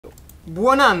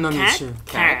Buon anno amici.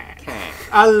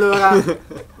 Allora,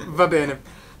 va bene.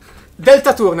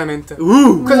 Delta Tournament.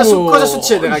 Cosa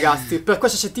succede ragazzi? Per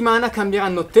questa settimana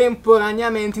cambieranno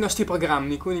temporaneamente i nostri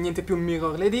programmi. Quindi niente più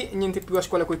Mirror Lady, niente più a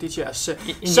scuola con i TCS.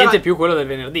 Niente più quello del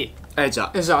venerdì.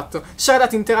 Già. Esatto. Sarà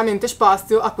dato interamente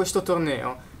spazio a questo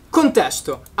torneo.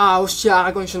 Contesto: AOS e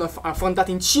Aragorn sono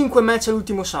affrontati in 5 match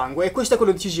all'ultimo sangue. E questo è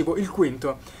quello decisivo, il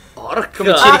quinto.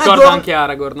 Come ci ricorda anche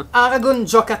Aragorn. Aragorn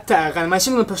gioca a terra, ma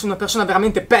essendo una persona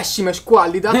veramente pessima e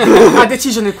squallida, ha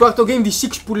deciso nel quarto game di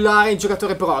six-pullare il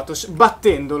giocatore Protoss,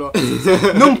 battendolo.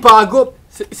 Non pago.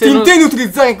 Ti intendo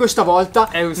utilizzare questa volta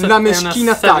una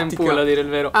meschina tattica. A dire il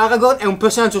vero. Aragorn è un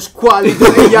personaggio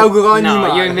squallido e gli auguro ogni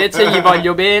male. Io invece gli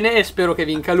voglio bene e spero che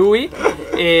vinca lui.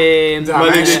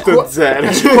 Maledetto Zerg.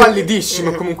 È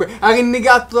squallidissimo comunque. Ha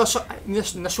rinnegato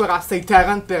la sua razza di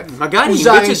Terran per magari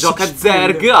usare invece gioca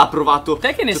Zerg. Ha provato.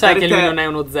 Te che ne sai che lui non è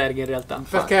uno Zerg in realtà?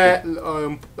 Perché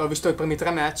ho visto i primi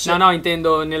 3 match. No,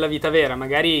 intendo nella vita vera.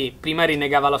 Magari prima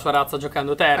rinnegava la sua razza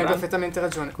giocando Terran. Hai perfettamente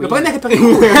ragione. Lo prende anche per il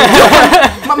culo.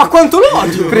 Ma quanto lo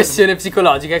odio! Pressione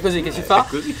psicologica, è così che si fa.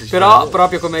 Però,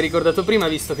 proprio come hai ricordato prima,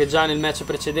 visto che già nel match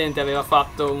precedente aveva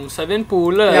fatto un 7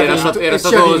 pull, era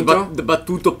stato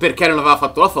battuto perché non aveva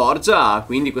fatto la forgia.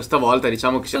 Quindi questa volta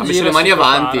diciamo che ha messo le mani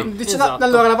avanti. Esatto.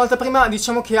 Allora, la volta prima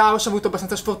diciamo che AOS ha avuto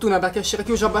abbastanza sfortuna perché si era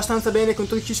chiuso abbastanza bene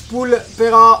contro il Cispool,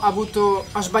 però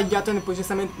ha sbagliato nel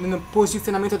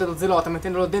posizionamento dello Zelota,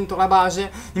 mettendolo dentro la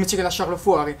base invece che lasciarlo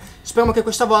fuori. Speriamo che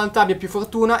questa volta abbia più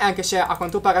fortuna, e anche se a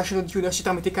quanto pare ha scelto di chiudersi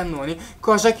tramite i cannoni,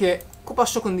 cosa che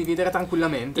posso condividere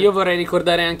tranquillamente. Io vorrei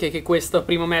ricordare anche che questo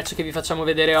primo match che vi facciamo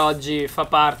vedere oggi fa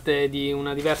parte di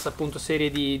una diversa appunto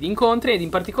serie di incontri, ed in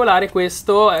particolare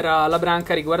questo era la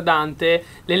branca riguardante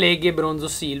le leghe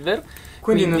bronzo-silver.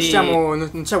 Quindi non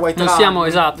c'è white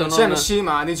esatto, sì,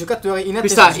 ma dei giocatori in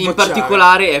attesa. Questa in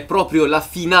particolare è proprio la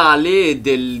finale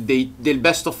del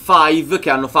best of 5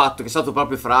 che hanno fatto, che è stato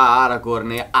proprio fra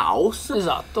Aragorn e AOS.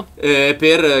 Esatto.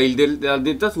 Per il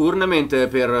Delta Tournament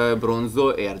per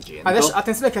bronzo e argento. Adesso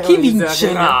attenzione che chi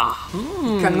vincerà?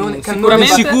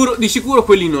 Sicuramente di sicuro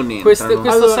quelli non entrano.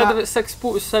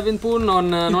 Questo 7 pool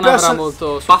non avrà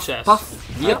molto successo.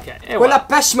 Via. Okay, quella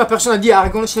pessima persona di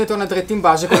Aragorn se ne torna dritto in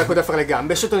base con la coda fra le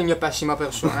gambe, sottolineo pessima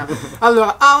persona.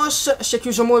 Allora, AOS si è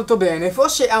chiuso molto bene,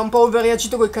 forse ha un po'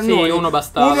 overreagito col cannone. Sì, uno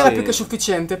bastava. Uno era più che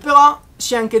sufficiente, però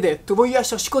si è anche detto, voglio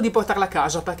essere sicuro di portarla a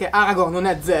casa, perché Aragorn non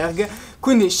è Zerg,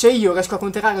 quindi se io riesco a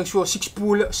conterrare il suo 6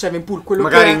 pull, 7 pull, quello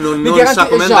magari che è, non sa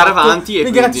come andare avanti, e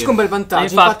mi garantisco un bel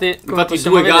vantaggio. Infatti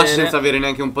 2 gas senza avere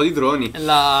neanche un po' di droni.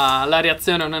 La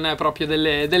reazione non è proprio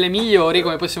delle migliori,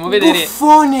 come possiamo vedere.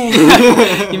 Buffone!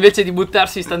 Invece di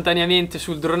buttarsi istantaneamente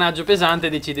sul dronaggio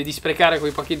pesante, decide di sprecare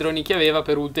quei pochi droni che aveva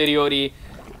per ulteriori,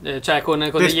 cioè con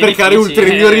per degli sprecare edifici,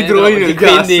 ulteriori droni nel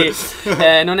gas. Quindi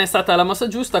non è stata la mossa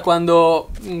giusta, quando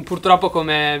purtroppo,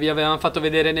 come vi avevamo fatto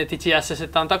vedere nel TCS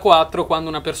 74, quando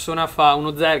una persona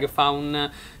uno Zerg fa un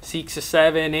 6,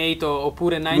 7, 8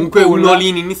 oppure 9 comunque pull, un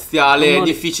all-in iniziale è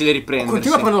difficile riprendersi.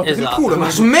 Continua a prenderlo per il culo, ma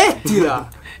smettila!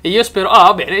 E io spero.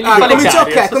 Va bene, comincia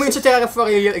a tirare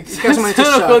fuori il caso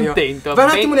necessario. Sono contento. Vai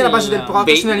un attimo nella base del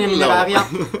Protoss, nella linea mineraria.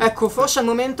 Ecco, forse al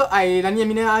momento hai la linea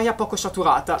mineraria poco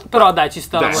saturata. Però dai, ci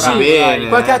sta lavorando.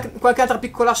 Sì, qualche altra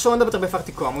piccola sonda potrebbe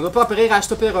farti comodo, però per il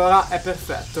resto per ora è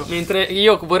perfetto. Mentre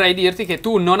io vorrei dirti che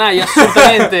tu non hai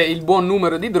assolutamente il buon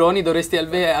numero di droni, dovresti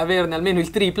averne almeno il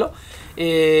triplo.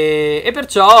 E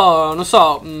perciò, non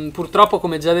so, purtroppo,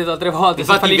 come già detto altre volte,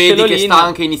 infatti vedi che sta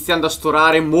anche iniziando a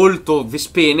storare molto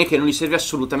Vespene, che non gli serve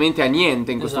assolutamente a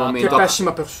niente in questo momento. Che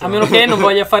pessima persona. A meno che non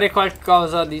voglia fare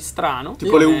qualcosa di strano,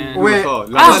 tipo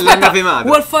la nave madre.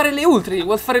 Vuol fare le ultra,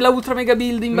 vuol fare la ultra mega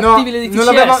build imbattibile di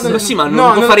TCS. Sì, ma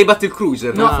non può fare i battle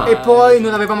cruiser. E poi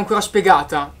non l'avevamo ancora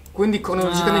spiegata. Quindi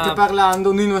cronologicamente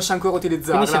parlando noi non sa ancora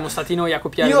utilizzarla. Quindi siamo stati noi a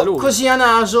copiare da lui. Così a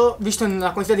naso, visto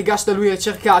la quantità di gas da lui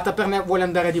ricercata, per me vuole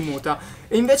andare di muta.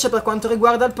 E invece per quanto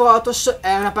riguarda il Protoss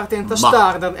è una partenza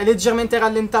standard, è leggermente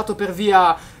rallentato per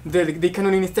via dei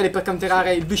cannoni iniziali per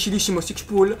counterare il vicidissimo 6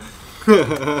 pull.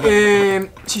 E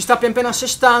si sta pian piano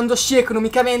assestando sia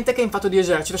economicamente che in fatto di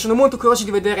esercito. Sono molto curioso di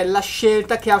vedere la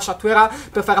scelta che AOS attuerà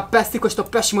per fare a pezzi questo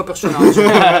pessimo personaggio.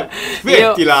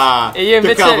 Smettila! E io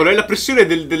invece, che cavolo, è la pressione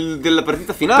della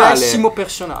partita finale. Pessimo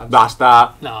personaggio.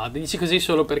 Basta. No, dici così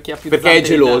solo perché ha più perché è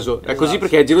geloso. È così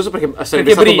perché è geloso, perché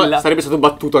sarebbe stato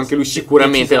battuto anche lui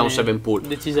sicuramente da un 7 pull.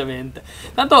 Decisamente.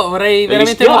 Tanto vorrei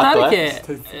veramente notare che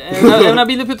è una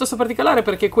build piuttosto particolare,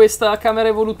 perché questa camera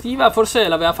evolutiva forse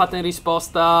l'aveva fatta in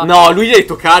risposta. No, lui gli ha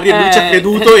detto carry e lui ci ha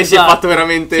creduto e si è esatto. fatto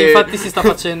veramente. Sì, infatti si sta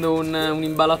facendo un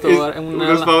imbalatore.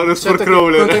 Uno Certo,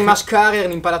 crawler. contro i mass carrier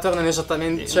l'impalatore non è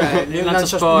esattamente, cioè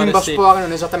lanciaspore, l'imbaspore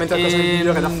non è esattamente la cosa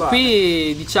migliore da fare.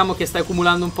 Qui diciamo che stai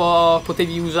accumulando un po',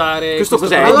 potevi usare Questo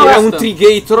cos'è? Allora, È un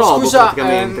trigate robo scusa,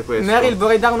 praticamente questo. Meryl,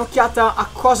 vorrei dare un'occhiata a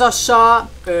cosa sa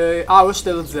AOS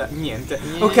dello Zerg. Niente.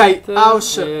 Ok, Niente,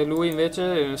 AOS. lui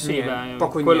invece sì, Niente, beh,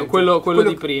 poco quello, niente. quello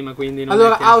di prima, quindi non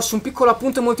Allora, è che... AOS, un piccolo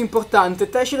appunto molto importante.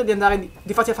 Te scegli di andare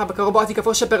di fatti a fabbrica robotica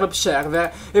forse per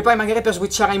l'observer e poi magari per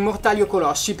switchare a immortali o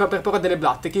colossi per porre delle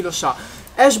blatte, chi lo sa.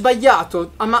 È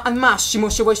sbagliato, al massimo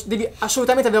se vuoi devi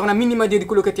assolutamente avere una minima idea di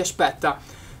quello che ti aspetta.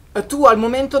 Tu al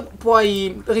momento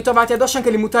puoi ritrovarti addosso anche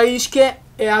le mutalische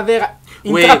e aver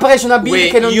intrapreso una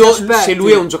build che non ti aspetti. Se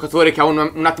lui è un giocatore che ha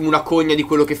un attimo una cogna di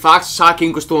quello che fa, sa che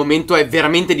in questo momento è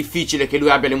veramente difficile che lui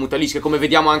abbia le mutalische. Come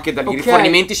vediamo anche dagli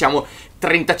rifornimenti, siamo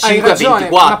 35 a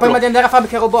 24. Ma prima di andare a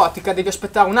fabbrica robotica devi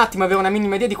aspettare un attimo, avere una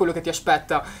minima idea di quello che ti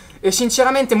aspetta. E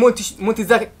sinceramente molti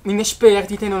Zerg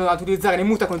inesperti tendono ad utilizzare le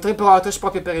muta contro i Protoss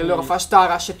proprio per il loro fast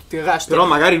rush e tutto il resto. Però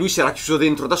magari lui si era chiuso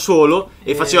dentro da solo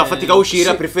e faceva fatica a uscire, sì.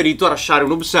 Ha preferito lasciare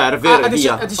un observer e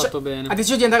via. Ha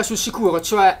deciso di andare sul sicuro,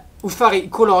 cioè fare i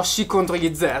colossi contro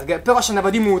gli Zerg. Però se andava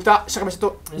di muta sarebbe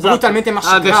stato brutalmente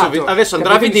massacrato. Adesso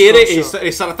andrà a vedere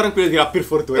e sarà tranquillo e dirà per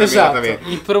fortuna. Esatto.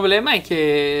 Il problema è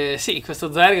che sì,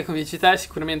 questo Zerg, come dici te, è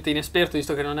sicuramente inesperto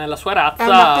visto che non è la sua razza. È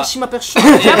una pessima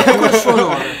persona, è anche quel suo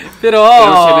nome.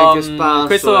 Però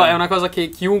questo è una cosa che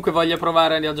chiunque voglia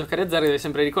provare a giocare a Zerg deve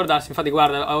sempre ricordarsi. Infatti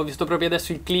guarda, ho visto proprio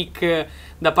adesso il click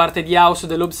da parte di House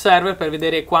dell'Observer per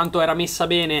vedere quanto era messa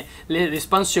bene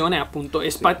l'espansione, appunto.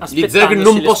 Gli Zerg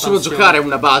non possono giocare a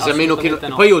una base, a meno che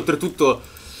no. Poi oltretutto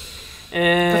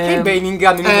perché i Baining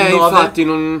hanno il 9? infatti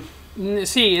non...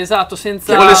 Sì, esatto,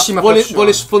 senza...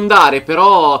 Vuole sfondare,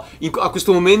 però a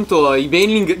questo momento i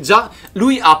Baneling già...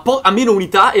 Lui ha meno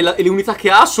unità e le unità che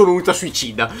ha sono unità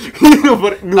suicida.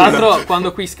 Tra l'altro,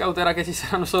 quando qui scouterà che ci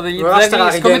saranno solo degli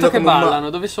Zerg, scommetto che ballano.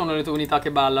 Dove sono le tue unità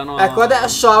che ballano? Ecco,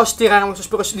 adesso a stirare un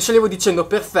sospiro di sollievo dicendo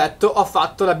perfetto, ho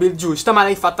fatto la build giusta, ma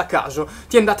l'hai fatta a caso.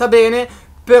 Ti è andata bene...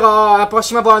 Però la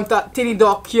prossima volta tieni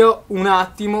d'occhio un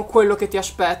attimo quello che ti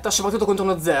aspetta, soprattutto contro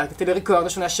uno Zerg, te lo ricordo,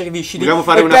 sono esseri viscidi. Dobbiamo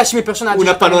fare pessimi personaggi.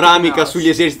 Una panoramica sugli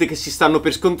eserciti che si stanno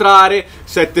per scontrare,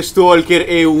 7 Stalker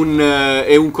e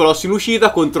un Colosso in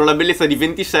uscita contro la bellezza di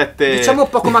 27. Diciamo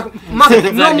poco non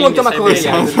molto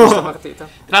macroiante questa partita.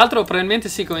 Tra l'altro probabilmente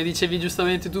sì, come dicevi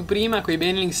giustamente tu prima, quei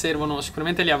Baneling servono,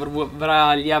 sicuramente li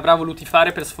avrà voluti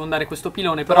fare per sfondare questo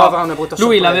pilone, però avrà una brutta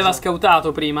lui sorpresa. L'aveva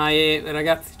scoutato prima e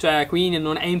ragazzi, cioè qui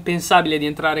non è impensabile di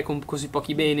entrare con così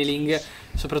pochi Baneling,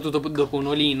 soprattutto dopo un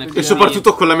all-in. E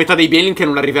soprattutto con la metà dei Baneling che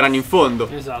non arriveranno in fondo.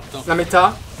 Esatto. La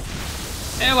metà?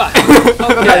 Guarda,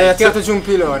 ok, ha tirato giù un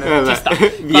pilone. Ci sta.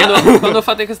 Quando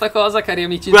fate questa cosa, cari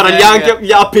amici, guarda,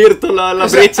 gli ha aperto la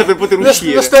breccia per poter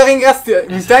uscire. Lo sto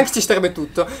ringraziando. In tank ci starebbe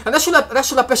tutto. Adesso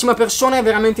la pessima persona è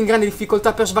veramente in grande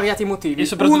difficoltà per svariati motivi. E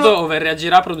soprattutto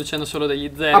overreagirà producendo solo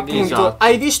degli Zerg. Appunto, esatto.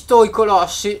 Hai visto i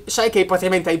colossi, sai che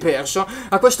praticamente hai perso.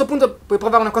 A questo punto puoi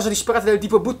provare una cosa disperata del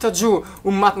tipo butta giù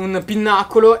un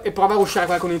pinnacolo e prova a rushare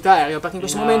qualche unità aereo. Perché in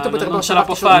questo momento potrebbe non ce la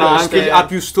può salvarti fare. solo Ma anche ha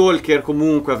più Stalker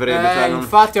comunque avrebbe.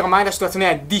 Infatti ormai la situazione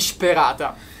è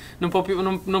disperata. Non può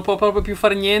proprio più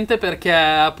fare niente perché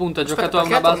appunto ha giocato a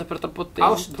una base per troppo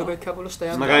tempo. Dove cavolo stai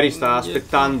andando? Magari sta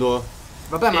aspettando.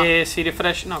 Vabbè, ma E si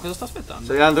refresh. No, cosa sta aspettando?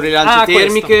 sta dando le lance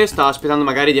termiche, sta aspettando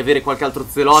magari di avere qualche altro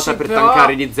zelota per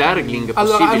tankare gli Zergling.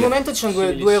 Allora, al momento ci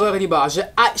sono due errori di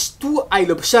base. Tu hai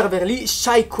l'observer lì,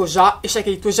 sai cos'ha e sai che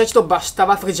il tuo esercito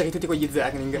bastava a friggere tutti quegli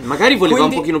Zergling. Magari voleva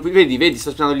un pochino più. Vedi, sta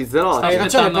aspettando gli zeloti. Hai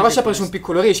ragione, però si è preso un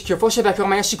piccolo rischio. Forse perché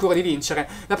ormai è sicuro di vincere.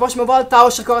 La prossima volta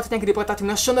ricordati anche di portarti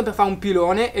una sonda per fare un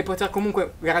pilone e poter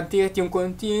comunque garantirti un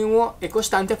continuo e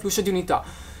costante afflusso di unità.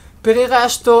 Per il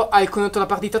resto hai condotto la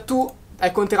partita tu.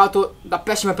 Hai conterato da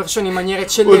pessima persona in maniera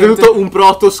eccellente. Ho tenuto un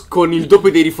Protoss con il doppio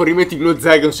dei rifornimenti di uno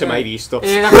Zerg, non si è mai visto.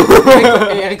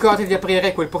 E ricordati di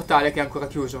aprire quel portale che è ancora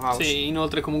chiuso. House. Sì,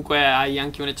 inoltre comunque hai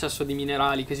anche un eccesso di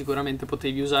minerali che sicuramente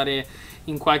potevi usare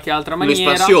in qualche altra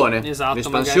maniera. L'espansione. Esatto,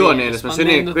 l'espansione,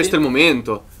 questo è il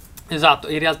momento. Esatto,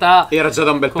 in realtà era già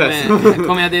da un bel pezzo.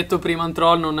 Come ha detto prima un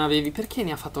troll, non avevi... Perché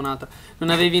ne ha fatto un'altra? Non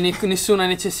avevi nessuna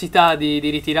necessità di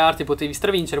ritirarti, potevi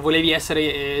stravincere, volevi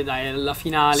essere la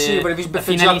finale, sì, volevi la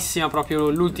finalissima, proprio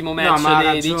l'ultimo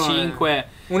match dei 5.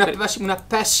 Una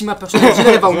pessima persona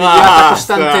che va umiliata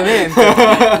costantemente.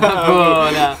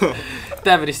 Buona. Te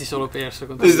avresti solo perso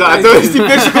contro avresti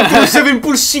perso contro un 7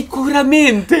 Pool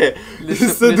sicuramente. Ne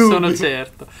sono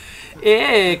certo.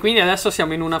 E quindi adesso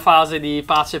siamo in una fase di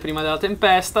pace prima della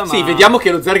tempesta. Sì, vediamo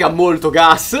che lo Zerg ha molto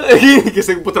gas che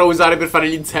si potrà usare per fare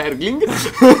gli Zergling.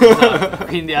 Esatto.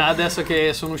 Quindi adesso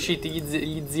che sono usciti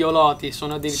gli zioloti,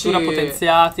 sono addirittura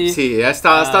potenziati. Sì,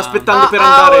 sta aspettando per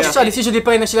andare. Ha deciso di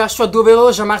prendersi la sua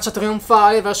doverosa marcia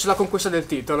trionfale verso la conquista del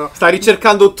titolo. Sta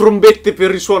ricercando trombette per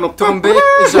risuono.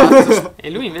 Esatto. E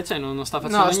lui invece non sta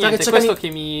facendo niente. Questo che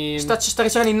mi sta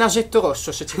ricercando il nasetto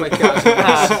rosso, se ci fai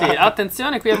caso. Sì.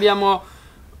 Attenzione, qui abbiamo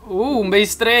un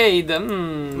base trade.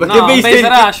 Ma no, che un base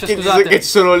rush, scusate. Che ci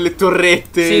sono le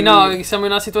torrette. Sì, no, siamo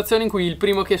in una situazione in cui il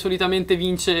primo che solitamente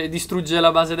vince, distrugge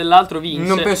la base dell'altro, vince.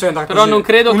 Non penso di andare però così. non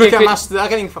credo Uno che ha Master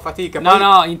Zergling fa fatica.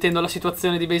 No, intendo la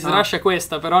situazione di base rush è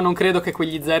questa. Però non credo che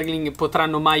quegli Zergling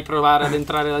potranno mai provare ad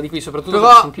entrare da di qui. Soprattutto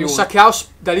perché sono più mi sa che House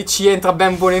da lì ci entra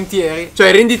ben volentieri.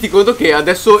 Cioè, renditi conto che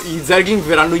adesso gli Zergling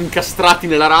verranno incastrati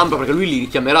nella rampa, perché lui li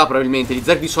richiamerà probabilmente. Gli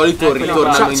Zerg di solito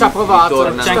ritornano. Ci ha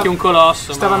provato. C'è anche un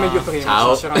colosso. Stava meglio prima.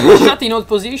 Ciao. Lasciati in hold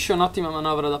position, ottima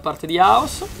manovra da parte di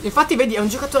House. Infatti vedi, è un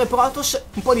giocatore Protoss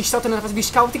un po' distratto nella fase di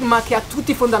scouting, ma che ha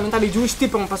tutti i fondamentali giusti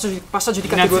per un passaggio di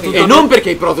categoria. E non perché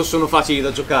i Protoss sono facili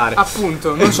da giocare.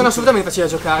 Appunto, non sono assolutamente facili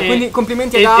da giocare. Quindi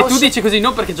complimenti ad House. E tu dici così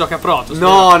non perché gioca Protoss.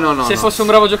 No. Se fosse un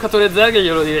bravo giocatore Zerg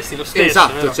glielo diresti lo stesso.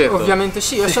 Esatto, vero? certo. Ovviamente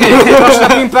sì, io sono la persona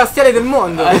più imparziale del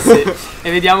mondo. Sì. E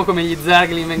vediamo come gli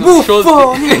Zergling vengono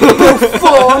sciolti.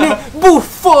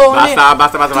 Buffone. Basta.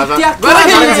 Tutti a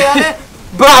casa.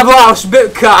 Bravo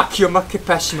House, cacchio, ma che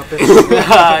pessima persona.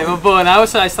 Dai, ma buono,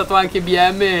 House è stato anche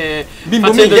BM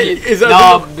facendogli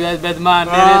esatto. No, bad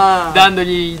man,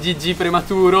 dandogli il GG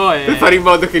prematuro per fare in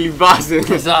modo che l'invase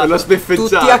lo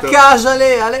speffeggiato. Tutti a casa,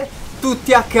 Leale.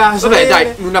 Tutti a casa. Vabbè,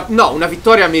 dai, una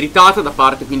vittoria meritata da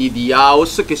parte quindi di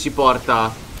House che si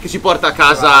porta a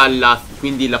casa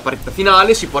quindi la partita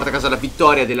finale, si porta a casa la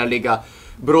vittoria della Lega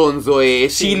Bronzo e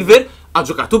Silver. Ha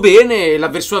giocato bene,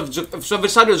 il suo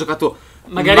avversario ha giocato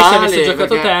magari male, se avesse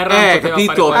giocato terra,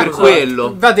 capito, per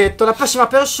quello. Va detto, la prossima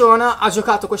persona ha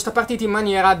giocato questa partita in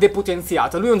maniera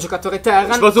depotenziata. Lui è un giocatore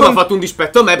Terran. Soprattutto mi ha fatto un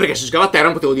dispetto a me, perché se giocava a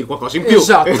Terran potevo dire qualcosa in più.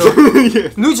 Esatto.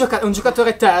 Lui è un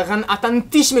giocatore Terran, ha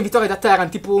tantissime vittorie da Terran,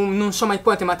 tipo non so mai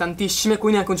quante, ma tantissime.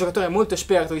 Quindi è anche un giocatore molto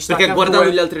esperto di StarCraft. Perché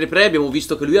guardando gli altri replay abbiamo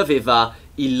visto che lui aveva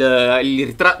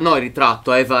il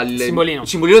ritratto, aveva il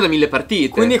simbolino da 1000 partite.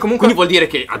 Quindi vuol dire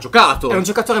che ha giocato. È un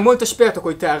giocatore molto esperto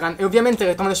coi Terran. E ovviamente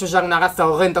ritrovando a usare una razza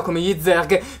orrenda come gli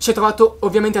Zerg, si è trovato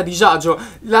ovviamente a disagio.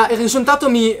 Il risultato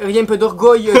mi riempie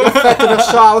d'orgoglio e di affetto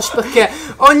verso House, perché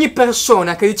ogni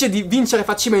persona che dice di vincere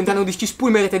facilmente hanno di Spul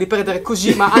merita di perdere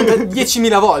così, ma anche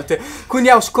 10.000 volte. Quindi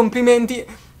House, complimenti,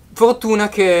 fortuna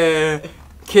che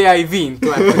hai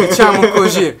vinto, ecco, diciamo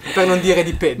così, per non dire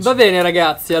di peggio. Va bene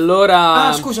ragazzi,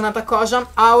 allora... scusa, un'altra cosa,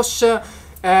 House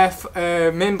è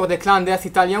membro del clan Death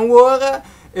Italian War,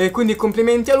 e quindi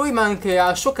complimenti a lui, ma anche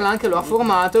al suo clan che lo ha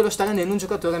formato e lo sta rendendo un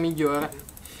giocatore migliore.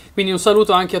 Quindi un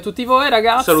saluto anche a tutti voi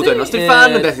ragazzi. Saluto ai nostri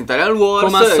fan, Death Italian Wars,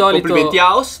 come al solito, complimenti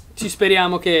House. Ci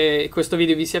speriamo che questo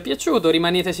video vi sia piaciuto,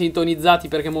 rimanete sintonizzati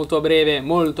perché molto a breve,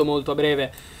 molto a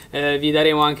breve, vi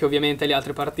daremo anche ovviamente le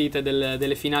altre partite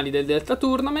delle finali del Delta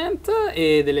Tournament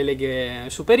e delle leghe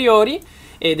superiori.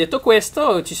 E detto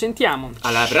questo, ci sentiamo.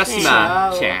 Alla prossima.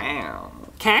 Ciao.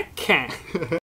 Ciao. Ciao.